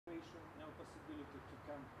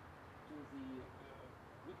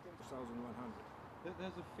victims 1,100.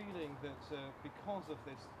 There's a feeling that because of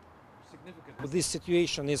this significant... This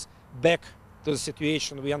situation is back to the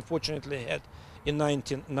situation we unfortunately had in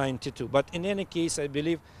 1992. But in any case, I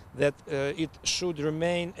believe that it should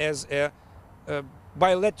remain as a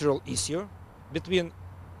bilateral issue between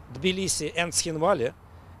Tbilisi and Tskhinvali,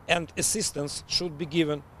 and assistance should be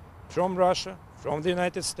given from Russia, from the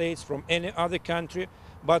United States, from any other country,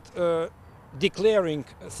 but declaring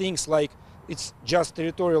things like it's just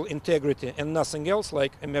territorial integrity and nothing else,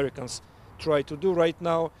 like Americans try to do right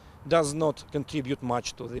now, does not contribute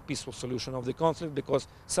much to the peaceful solution of the conflict, because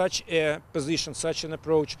such a position, such an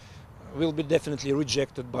approach will be definitely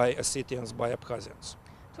rejected by Ossetians, by Abkhazians.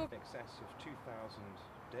 In excess of 2,000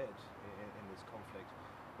 dead in this conflict,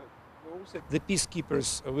 but we're also... The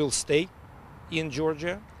peacekeepers will stay in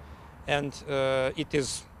Georgia, and it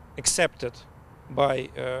is accepted by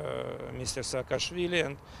Mr. Saakashvili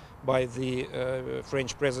and by the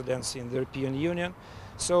French presidency in the European Union.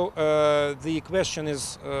 So the question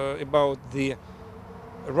is about the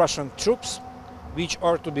Russian troops, which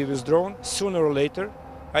are to be withdrawn sooner or later.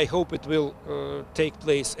 I hope it will take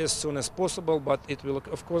place as soon as possible, but it will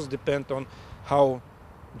of course depend on how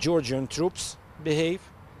Georgian troops behave.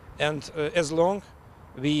 And as long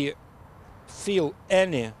we feel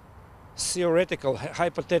any theoretical,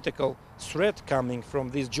 hypothetical threat coming from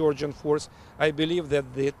this Georgian force, I believe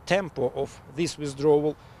that the tempo of this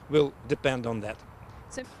withdrawal will depend on that.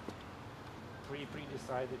 So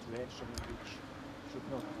Pre-decided reaction which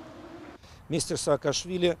should not. Mr.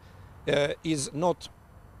 Saakashvili is not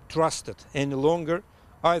trusted any longer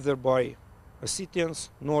either by Ossetians,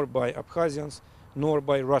 nor by Abkhazians, nor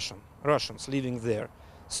by Russians living there.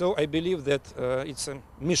 So I believe that it's a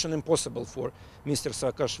mission impossible for Mr.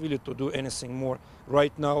 Saakashvili to do anything more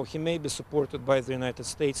right now. He may be supported by the United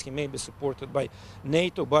States, he may be supported by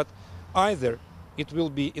NATO, but either it will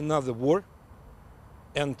be another war,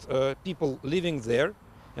 and people living there,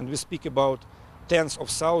 and we speak about tens of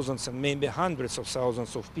thousands and maybe hundreds of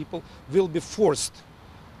thousands of people, will be forced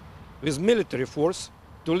with military force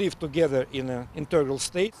to live together in an integral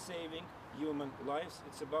state. Saving human lives,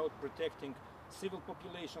 it's about protecting civil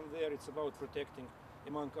population there, it's about protecting,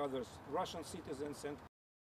 among others, Russian citizens and